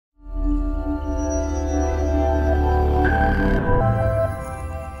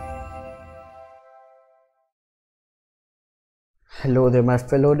Hello there my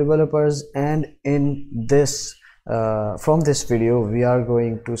fellow developers, and in this from this video we are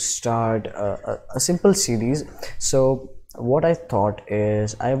going to start a simple series. So what I thought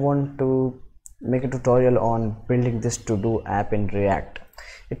is I want to make a tutorial on building this to-do app in React.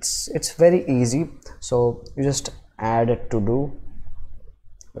 It's very easy. So you just add a to-do,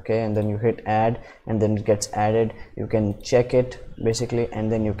 okay, and then you hit add and then it gets added. You can check it basically,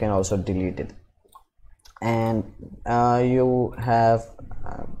 and then you can also delete it, and you have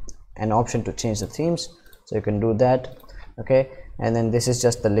an option to change the themes, so you can do that, okay. And then this is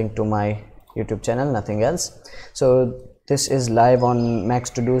just the link to my YouTube channel, nothing else. So this is live on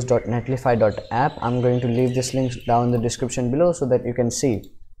maxtodos.netlify.app. I'm going to leave this link down in the description below so that you can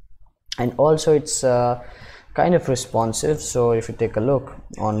see. And also it's kind of responsive, so if you take a look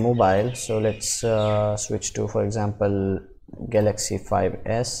on mobile, so let's switch to, for example, Galaxy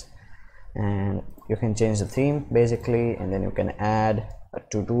 5s, and you can change the theme basically, and then you can add a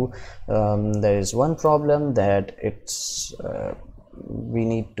to-do. There is one problem that it's we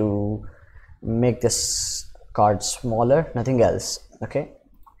need to make this card smaller, nothing else, okay.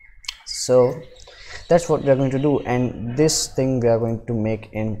 So that's what we are going to do, and this thing we are going to make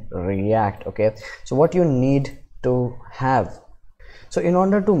in React, okay. So what you need to have, so in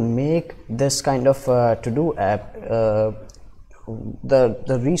order to make this kind of to-do app,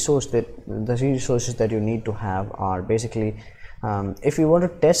 the resources that you need to have are basically, if you want to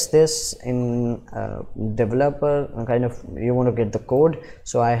test this in developer kind of, you want to get the code.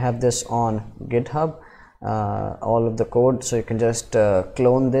 So I have this on GitHub, all of the code, so you can just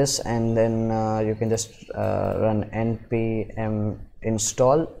clone this, and then you can just run npm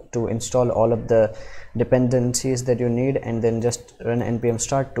install to install all of the dependencies that you need, and then just run npm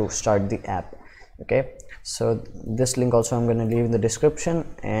start to start the app, okay. So this link also I'm going to leave in the description.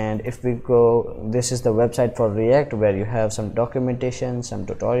 And if we go, this is the website for React, where you have some documentation, some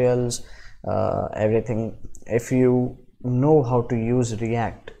tutorials, everything. If you know how to use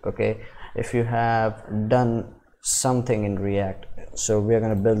React, okay, if you have done something in React. So we are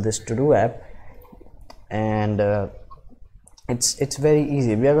going to build this to-do app, and it's very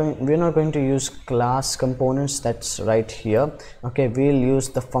easy. We're not going to use class components, that's right here, okay. We'll use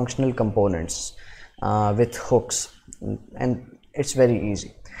the functional components with hooks, and it's very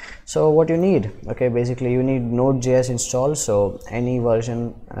easy. So what you need, okay, basically you need Node.js installed, so any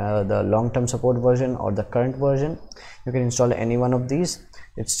version, the long-term support version or the current version, you can install any one of these.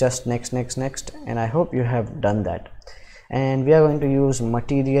 It's just next, and I hope you have done that. And we are going to use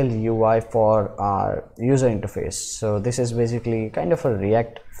Material UI for our user interface. So this is basically kind of a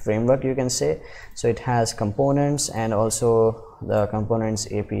React framework, you can say. So it has components and also the components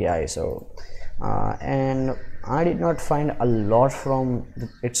API. So and I did not find a lot from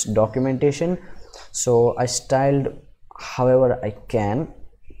its documentation, so I styled however I can.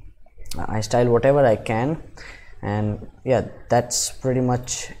 I style whatever I can, and yeah, that's pretty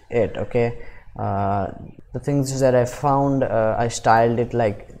much it, okay. The things that I found, I styled it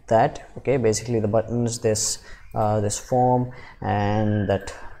like that, okay. Basically the buttons, this form, and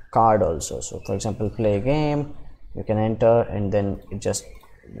that card also. So for example, play a game, you can enter, and then it just,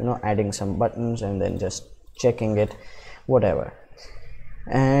 you know, adding some buttons and then just checking it, whatever.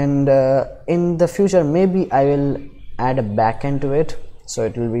 And in the future maybe I will add a backend to it, so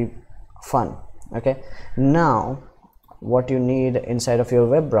it will be fun, okay. Now what you need inside of your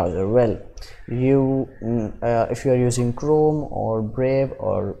web browser, well, you if you are using Chrome or Brave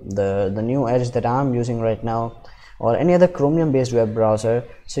or the new Edge that I'm using right now, or any other Chromium based web browser,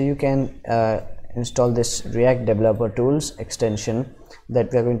 so you can install this React Developer Tools extension that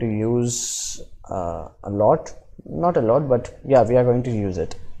we are going to use a lot, not a lot, but yeah, we are going to use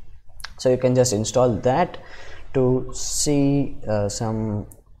it. So you can just install that to see some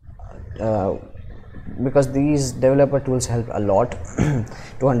because these developer tools help a lot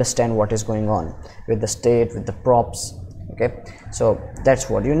to understand what is going on with the state, with the props, okay. So that's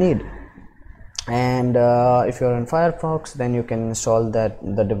what you need. And if you're on Firefox, then you can install the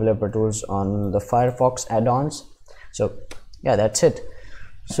developer tools on the Firefox add-ons. So yeah, that's it.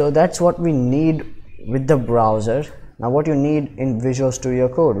 So that's what we need with the browser. Now what you need in Visual Studio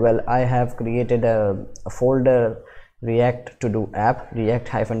Code, well, I have created a folder, React to-do app,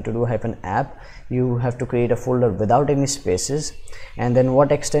 react-to-do-app. You have to create a folder without any spaces. And then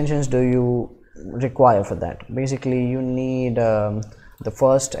what extensions do you require for that? Basically you need the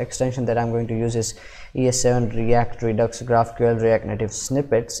first extension that I'm going to use is ES7 React Redux GraphQL React Native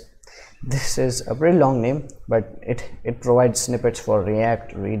Snippets. This is a pretty long name, but it provides snippets for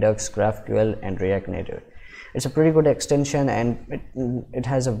React, Redux, GraphQL, and React Native. It's a pretty good extension, and it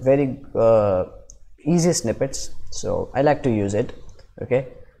has a very easy snippets, so I like to use it. Okay,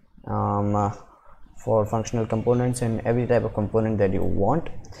 for functional components and every type of component that you want.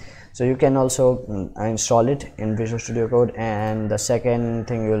 So you can also install it in Visual Studio Code. And the second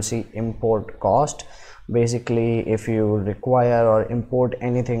thing, you will see import cost. Basically, if you require or import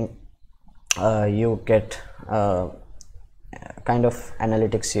anything, you get kind of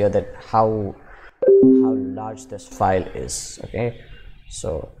analytics here, that how large this file is. Okay,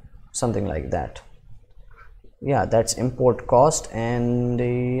 so something like that. Yeah, that's import cost, and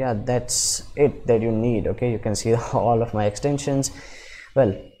yeah, that's it that you need. Okay, you can see all of my extensions.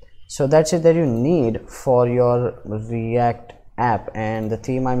 Well, so that's it that you need for your React app, and the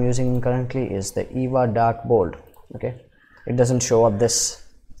theme I'm using currently is the Eva Dark Bold. Okay, it doesn't show up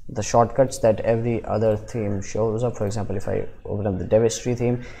the shortcuts that every other theme shows up. For example, if I open up the Devistry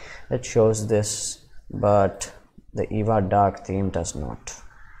theme, it shows this, but the Eva Dark theme does not.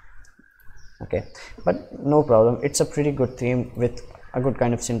 Okay, but no problem, it's a pretty good theme with a good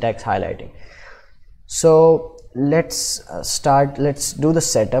kind of syntax highlighting. So let's start, let's do the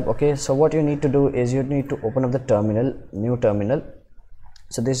setup. Okay, so what you need to do is you need to open up the terminal, new terminal.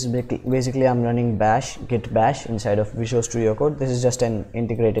 So this is basically I'm running bash, git bash inside of Visual Studio Code. This is just an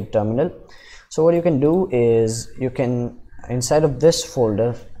integrated terminal. So what you can do is you can, inside of this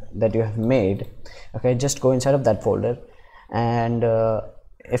folder that you have made, okay, just go inside of that folder, and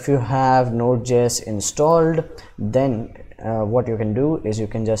if you have Node.js installed, then what you can do is you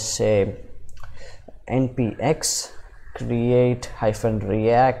can just say npx create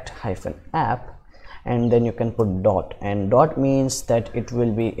 -react -app, and then you can put dot, and dot means that it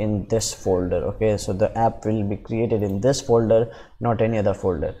will be in this folder. Okay, so the app will be created in this folder, not any other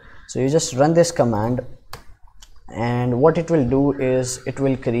folder. So you just run this command, and what it will do is it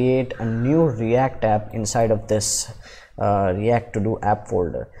will create a new React app inside of this React to do app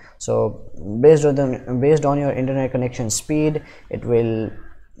folder. So based on your internet connection speed, it will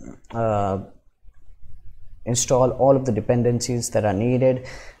install all of the dependencies that are needed.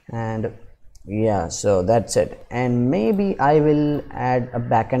 And yeah, so that's it. And maybe I will add a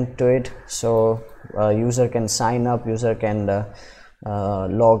backend to it, so user can sign up, user can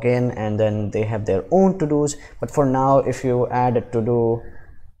log in, and then they have their own to-dos. But for now, if you add a to-do,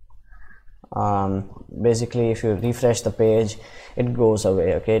 basically if you refresh the page, it goes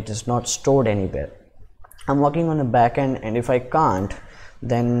away. Okay, it is not stored anywhere. I'm working on a backend, and if I can't,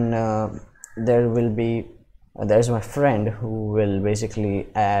 then there's my friend who will basically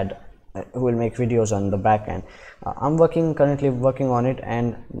who will make videos on the backend. I'm currently working on it,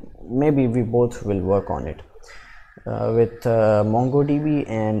 and maybe we both will work on it with MongoDB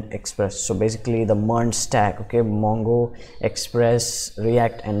and Express. So basically the MERN stack. Okay, Mongo, Express,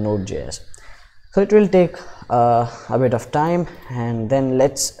 React, and Node.js. So it will take a bit of time, and then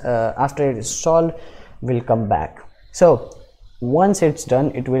let's after it is installed, we'll come back. So once it's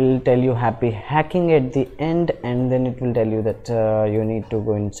done, it will tell you happy hacking at the end, and then it will tell you that you need to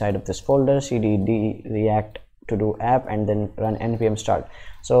go inside of this folder, cd react to do app, and then run npm start.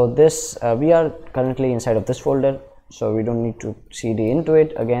 So this we are currently inside of this folder, so we don't need to cd into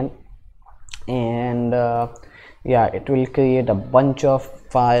it again. And yeah, it will create a bunch of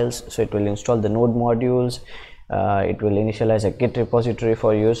files. So it will install the node modules, it will initialize a git repository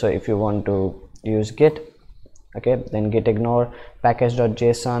for you. So if you want to use git, okay, then git ignore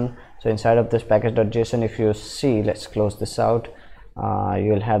package.json. So inside of this package.json, if you see, let's close this out,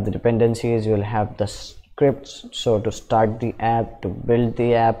 you will have the dependencies, you will have the scripts, so to start the app, to build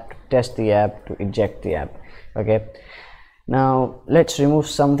the app, to test the app, to eject the app. Okay, now let's remove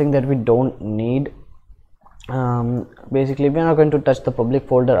something that we don't need. Basically we're not going to touch the public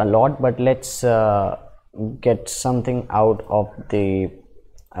folder a lot, but let's get something out of the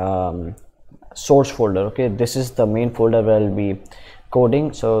source folder. Okay, this is the main folder where I'll be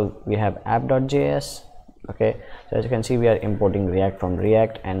coding. So we have app.js. okay, so as you can see, we are importing React from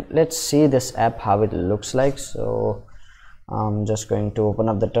React, and let's see this app how it looks like. So I'm just going to open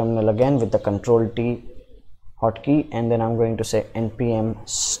up the terminal again with the Control-T hotkey, and then I'm going to say npm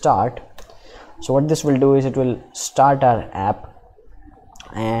start. So what this will do is it will start our app,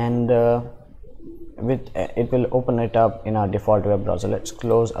 and it will open it up in our default web browser. Let's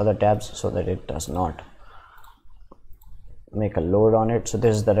close other tabs so that it does not make a load on it. So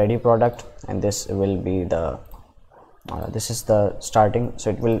this is the ready product, and this will be the this is the starting. So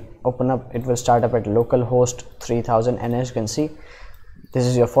it will open up, it will start up at localhost 3000, and as you can see, this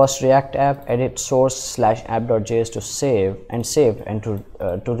is your first React app. Edit source /app.js to save and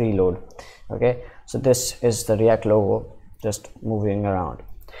to reload. Okay, so this is the React logo just moving around.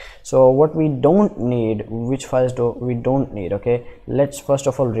 So what we don't need, which files do we don't need? Okay, let's first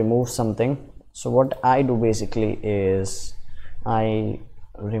of all remove something. So what I do basically is I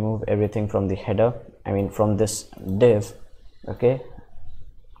remove everything from the header, I mean from this div. Okay,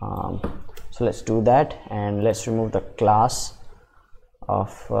 so let's do that, and let's remove the class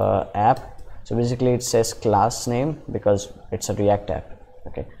of app. So basically it says class name because it's a React app.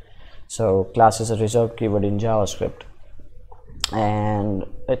 Okay, so class is a reserved keyword in JavaScript, and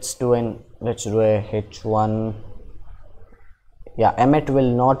let's do a h1. Yeah, emmet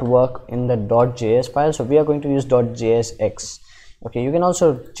will not work in the .js file, so we are going to use .jsx. Okay, you can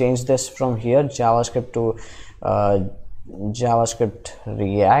also change this from here, JavaScript to JavaScript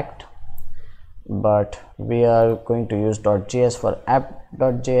React, but we are going to use .js for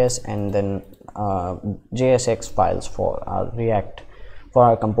app.js, and then JSX files for our React, for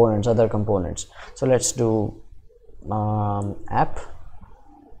our components, other components. So let's do app,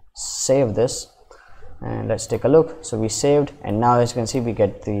 save this, and let's take a look. So we saved, and now as you can see we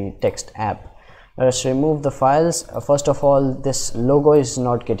get the text app. Let's remove the files. First of all, this logo is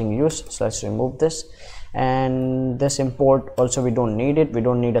not getting used, so let's remove this. And this import also, we don't need it, we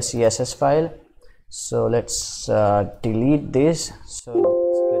don't need a CSS file, so let's delete this. So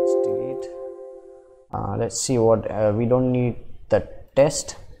let's delete, let's see what we don't need. The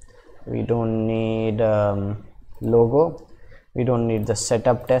test, we don't need logo, we don't need the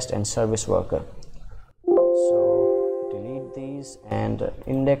setup test and service worker. So delete these, and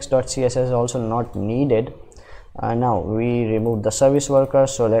index.css is also not needed. Now we remove the service worker,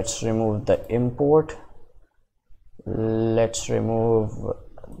 so let's remove the import, let's remove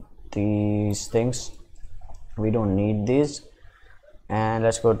these things, we don't need these, and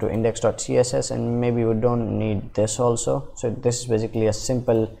let's go to index.css, and maybe we don't need this also. So this is basically a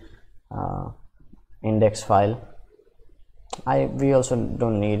simple index file. We also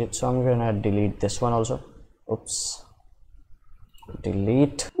don't need it, so I'm gonna delete this one also. Oops,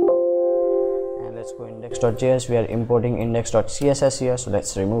 delete. And let's go index.js, we are importing index.css here, so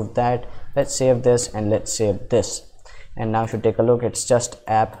let's remove that. Let's save this, and let's save this. And now if you take a look, it's just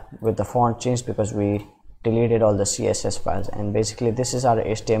app with the font change because we deleted all the CSS files. And basically this is our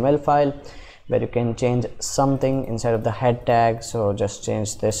HTML file where you can change something inside of the head tag. So just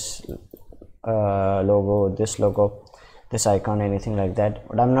change this logo, this icon, anything like that,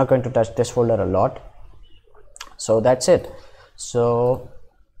 but I'm not going to touch this folder a lot. So that's it. So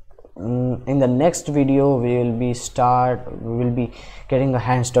in the next video we will be getting our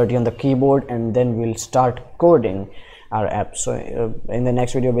hands dirty on the keyboard, and then we'll start coding our app. So in the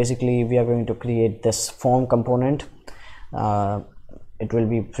next video basically we are going to create this form component. It will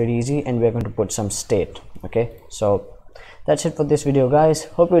be pretty easy, and we're going to put some state. Okay, so that's it for this video guys.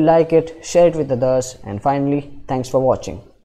 Hope you like it, share it with others, and finally thanks for watching.